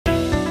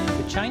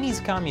Chinese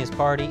Communist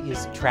Party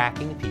is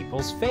tracking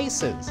people's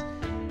faces.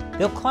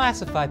 They'll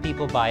classify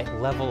people by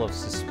level of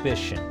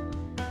suspicion,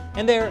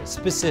 and they're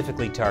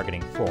specifically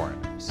targeting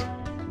foreigners.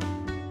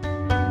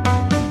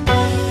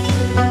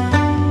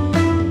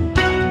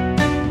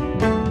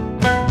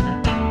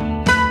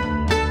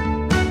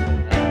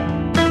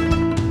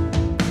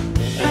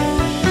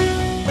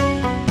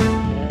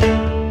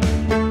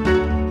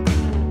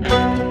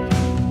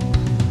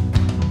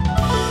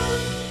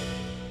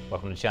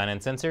 Welcome to China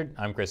Uncensored.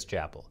 I'm Chris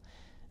Chappell.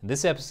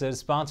 This episode is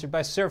sponsored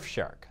by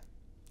Surfshark.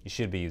 You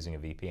should be using a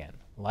VPN,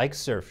 like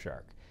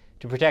Surfshark,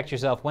 to protect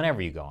yourself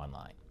whenever you go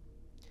online.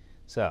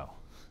 So,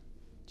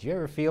 do you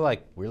ever feel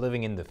like we're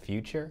living in the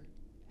future?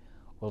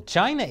 Well,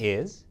 China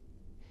is,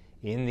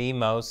 in the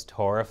most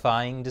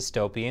horrifying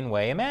dystopian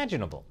way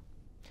imaginable.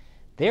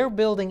 They're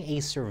building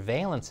a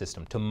surveillance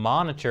system to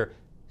monitor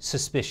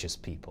suspicious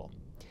people.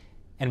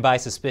 And by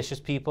suspicious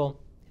people,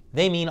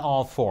 they mean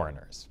all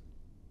foreigners.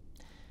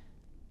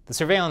 The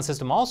surveillance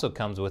system also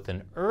comes with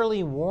an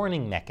early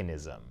warning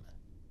mechanism.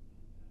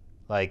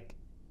 Like,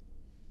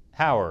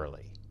 how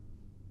early?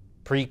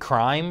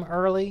 Pre-crime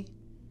early?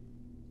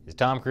 Is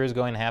Tom Cruise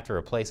going to have to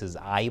replace his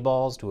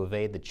eyeballs to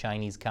evade the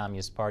Chinese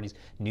Communist Party's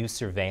new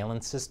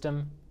surveillance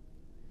system?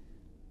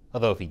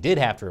 Although if he did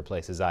have to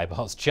replace his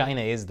eyeballs,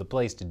 China is the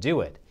place to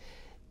do it,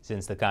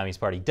 since the Communist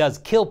Party does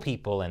kill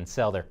people and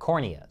sell their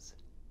corneas.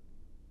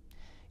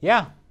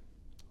 Yeah,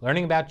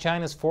 learning about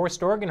China's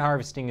forced organ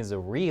harvesting is a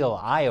real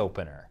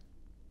eye-opener.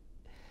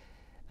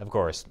 Of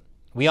course,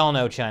 we all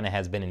know China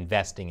has been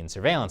investing in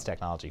surveillance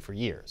technology for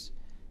years.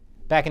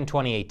 Back in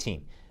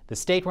 2018, the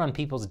state-run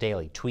People's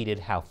Daily tweeted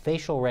how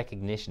facial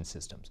recognition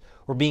systems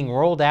were being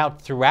rolled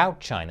out throughout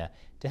China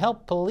to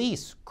help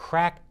police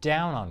crack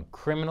down on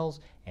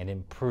criminals and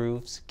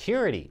improve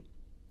security.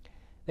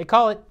 They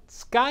call it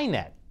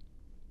Skynet.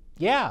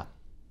 Yeah,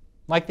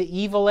 like the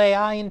evil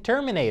AI in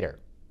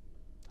Terminator.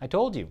 I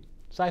told you,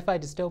 sci-fi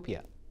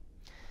dystopia.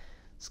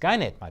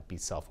 Skynet might be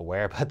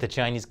self-aware, but the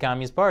Chinese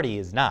Communist Party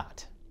is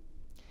not.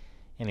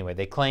 Anyway,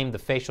 they claim the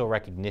facial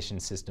recognition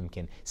system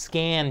can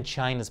scan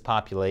China's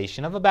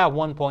population of about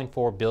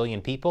 1.4 billion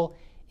people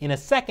in a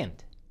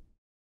second.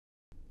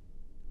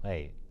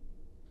 Wait,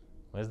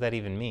 what does that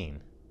even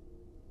mean?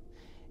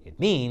 It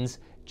means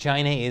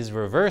China is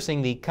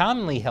reversing the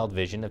commonly held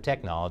vision of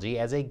technology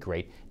as a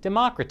great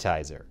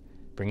democratizer,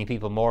 bringing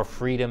people more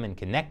freedom and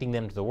connecting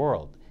them to the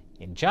world.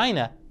 In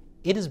China,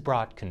 it has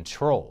brought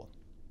control.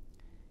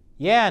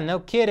 Yeah, no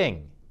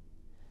kidding.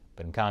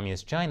 But in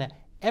communist China,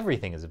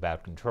 everything is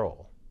about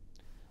control.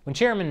 When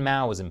Chairman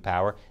Mao was in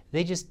power,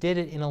 they just did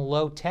it in a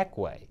low-tech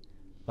way,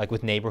 like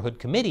with neighborhood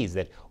committees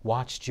that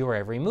watched your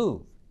every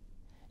move.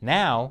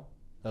 Now,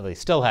 well, they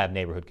still have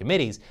neighborhood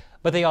committees,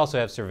 but they also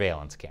have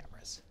surveillance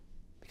cameras.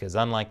 Because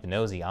unlike the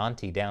nosy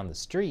auntie down the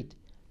street,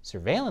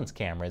 surveillance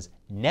cameras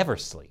never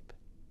sleep.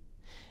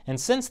 And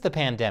since the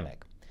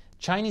pandemic,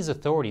 Chinese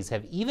authorities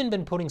have even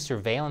been putting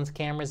surveillance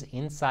cameras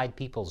inside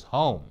people's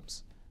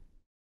homes.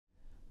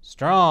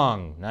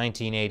 Strong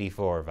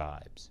 1984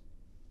 vibes.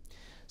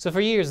 So for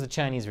years, the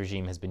Chinese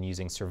regime has been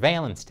using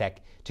surveillance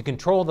tech to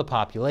control the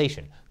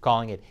population,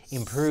 calling it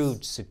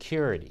improved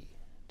security,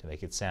 to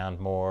make it sound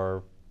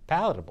more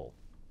palatable.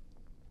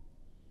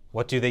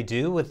 What do they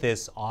do with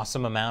this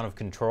awesome amount of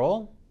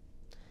control?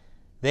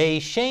 They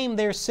shame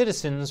their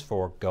citizens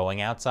for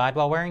going outside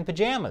while wearing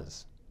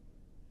pajamas.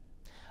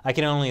 I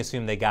can only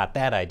assume they got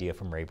that idea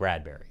from Ray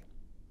Bradbury.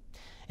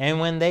 And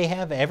when they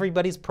have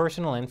everybody's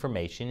personal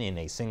information in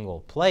a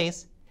single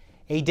place,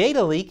 a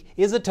data leak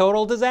is a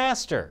total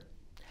disaster.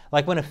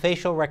 Like when a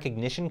facial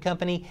recognition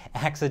company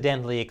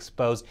accidentally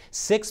exposed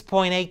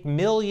 6.8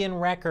 million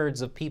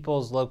records of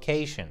people's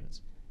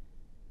locations.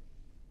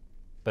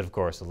 But of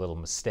course, a little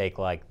mistake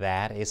like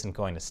that isn't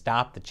going to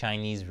stop the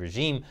Chinese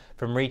regime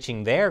from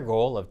reaching their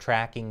goal of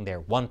tracking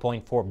their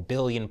 1.4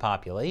 billion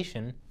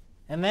population,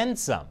 and then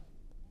some.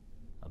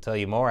 I'll tell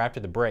you more after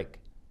the break.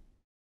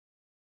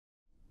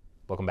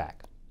 Welcome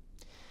back.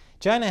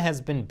 China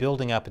has been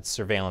building up its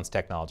surveillance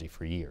technology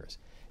for years.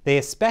 They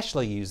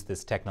especially use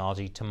this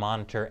technology to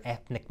monitor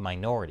ethnic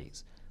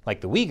minorities, like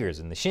the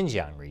Uyghurs in the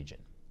Xinjiang region.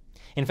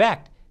 In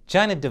fact,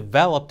 China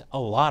developed a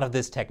lot of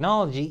this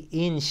technology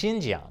in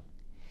Xinjiang.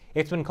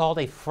 It's been called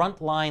a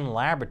frontline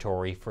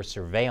laboratory for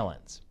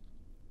surveillance.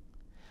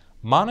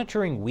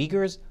 Monitoring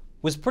Uyghurs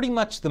was pretty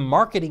much the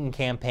marketing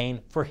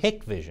campaign for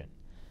Hikvision,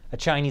 a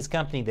Chinese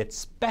company that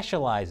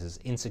specializes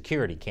in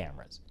security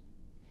cameras.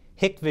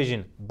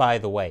 Hikvision, by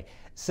the way,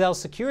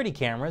 sells security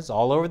cameras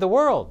all over the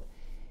world,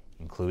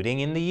 including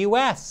in the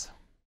US.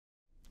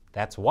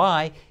 That's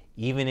why,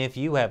 even if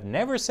you have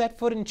never set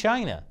foot in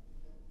China,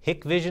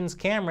 Hikvision's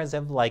cameras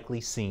have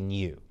likely seen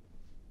you.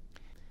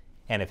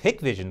 And if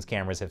Hikvision's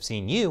cameras have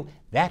seen you,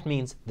 that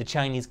means the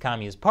Chinese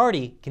Communist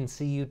Party can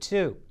see you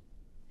too.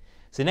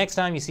 So next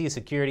time you see a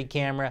security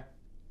camera,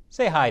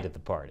 say hi to the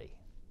party.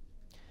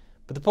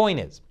 But the point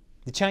is,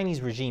 the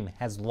Chinese regime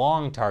has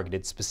long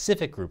targeted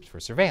specific groups for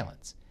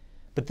surveillance.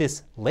 But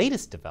this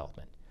latest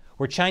development,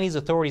 where Chinese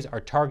authorities are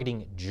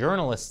targeting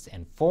journalists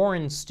and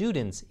foreign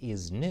students,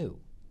 is new.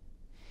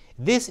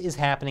 This is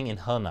happening in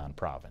Henan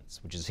province,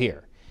 which is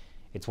here.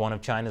 It's one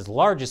of China's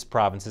largest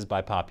provinces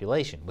by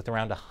population, with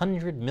around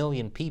 100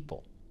 million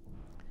people.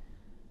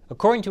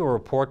 According to a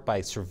report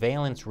by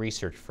surveillance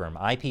research firm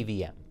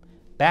IPVM,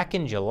 back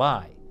in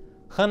July,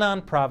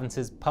 Henan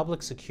province's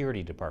public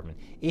security department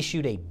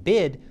issued a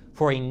bid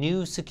for a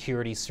new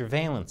security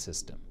surveillance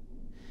system.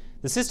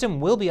 The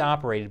system will be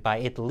operated by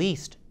at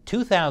least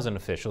 2,000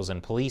 officials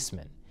and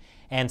policemen,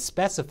 and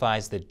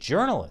specifies that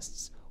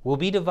journalists will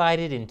be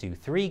divided into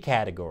 3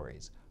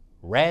 categories: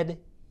 red,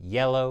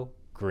 yellow,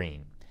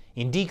 green,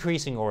 in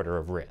decreasing order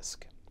of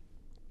risk.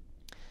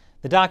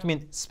 The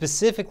document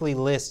specifically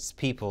lists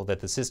people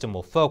that the system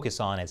will focus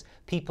on as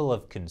people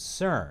of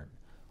concern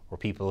or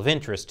people of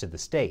interest to the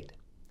state.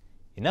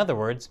 In other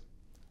words,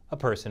 a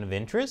person of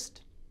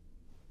interest?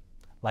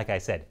 Like I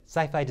said,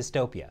 sci-fi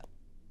dystopia.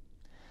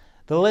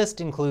 The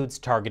list includes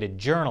targeted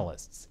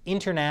journalists,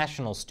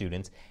 international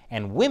students,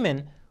 and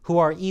women who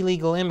are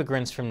illegal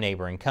immigrants from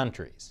neighboring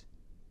countries.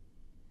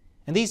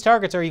 And these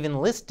targets are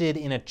even listed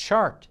in a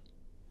chart.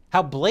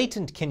 How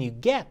blatant can you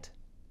get?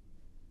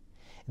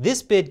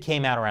 This bid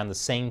came out around the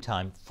same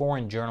time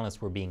foreign journalists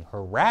were being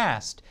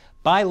harassed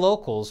by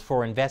locals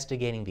for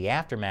investigating the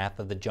aftermath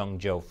of the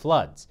Zhengzhou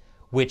floods,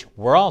 which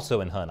were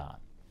also in Henan.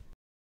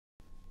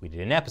 We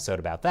did an episode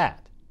about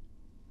that.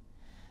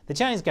 The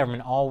Chinese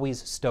government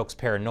always stokes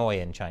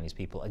paranoia in Chinese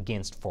people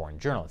against foreign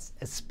journalists,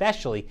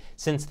 especially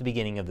since the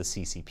beginning of the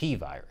CCP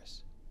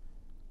virus.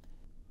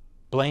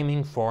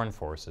 Blaming foreign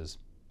forces,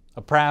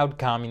 a proud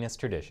communist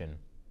tradition.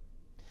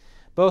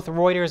 Both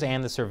Reuters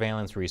and the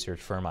surveillance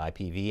research firm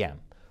IPVM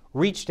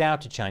reached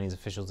out to Chinese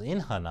officials in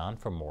Henan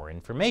for more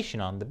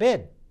information on the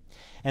bid.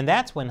 And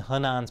that's when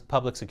Henan's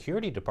public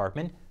security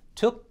department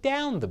took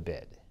down the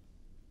bid.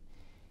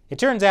 It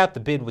turns out the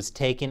bid was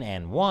taken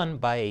and won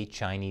by a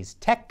Chinese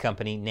tech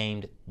company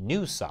named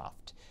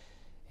Newsoft.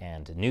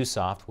 And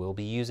Newsoft will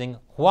be using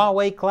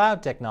Huawei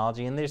cloud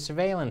technology in their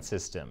surveillance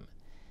system.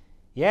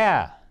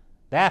 Yeah,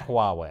 that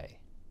Huawei.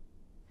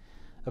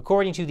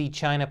 According to the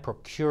China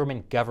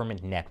Procurement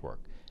Government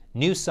Network,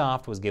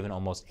 Newsoft was given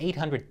almost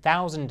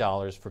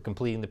 $800,000 for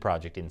completing the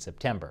project in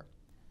September.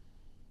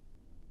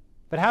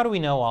 But how do we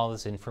know all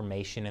this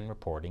information and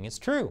reporting is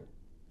true?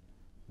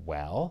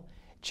 Well,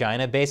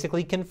 China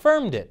basically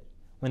confirmed it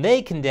when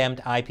they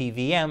condemned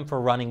IPVM for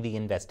running the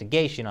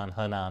investigation on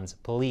Henan's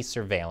police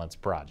surveillance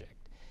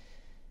project.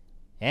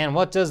 And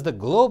what does the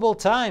Global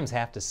Times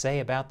have to say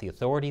about the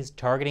authorities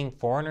targeting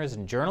foreigners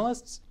and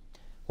journalists?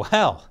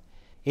 Well,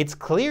 it's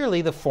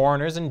clearly the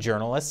foreigners and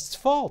journalists'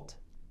 fault.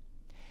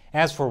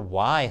 As for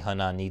why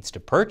Henan needs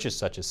to purchase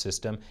such a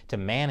system to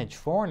manage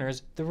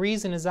foreigners, the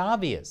reason is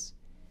obvious.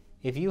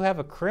 If you have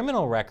a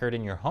criminal record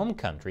in your home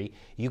country,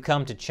 you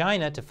come to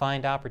China to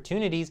find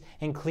opportunities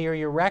and clear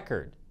your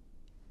record.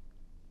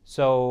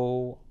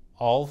 So,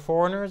 all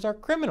foreigners are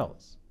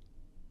criminals.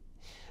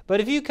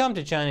 But if you come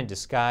to China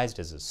disguised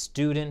as a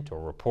student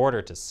or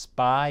reporter to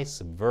spy,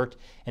 subvert,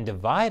 and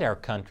divide our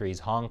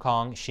countries, Hong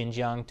Kong,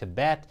 Xinjiang,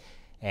 Tibet,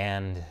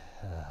 and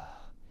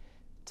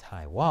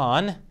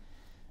Taiwan,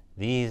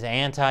 these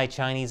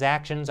anti-Chinese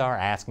actions are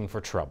asking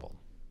for trouble.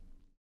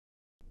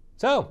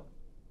 So,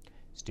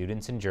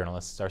 students and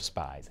journalists are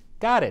spies.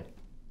 Got it.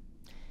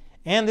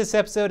 And this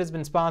episode has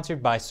been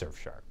sponsored by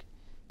Surfshark.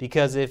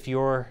 Because if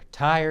you're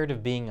tired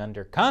of being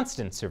under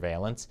constant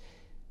surveillance,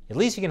 at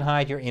least you can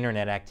hide your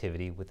internet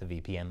activity with a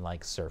VPN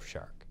like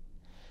Surfshark.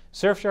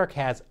 Surfshark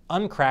has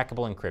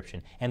uncrackable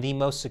encryption and the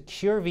most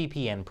secure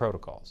VPN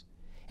protocols.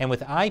 And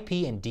with IP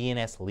and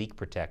DNS leak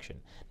protection,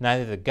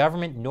 neither the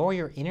government nor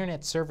your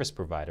internet service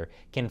provider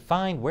can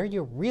find where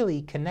you're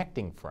really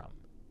connecting from.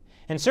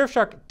 And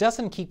Surfshark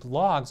doesn't keep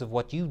logs of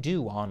what you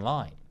do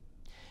online.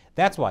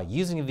 That's why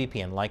using a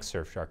VPN like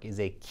Surfshark is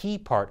a key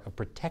part of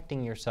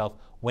protecting yourself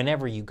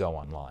whenever you go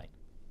online.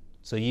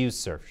 So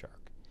use Surfshark.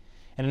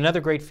 And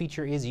another great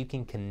feature is you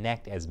can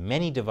connect as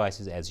many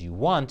devices as you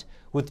want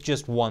with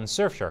just one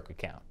Surfshark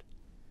account.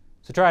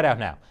 So try it out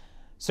now.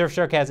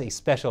 Surfshark has a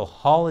special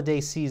holiday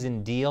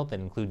season deal that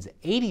includes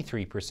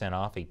 83%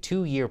 off a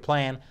 2-year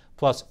plan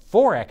plus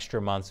 4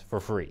 extra months for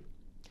free.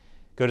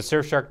 Go to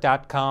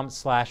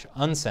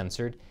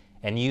surfshark.com/uncensored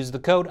and use the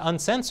code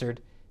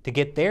uncensored to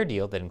get their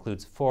deal that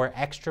includes 4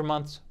 extra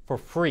months for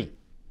free.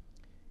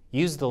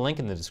 Use the link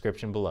in the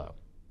description below.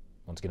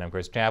 Once again, I'm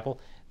Chris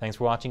Chappell. Thanks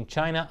for watching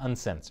China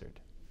Uncensored.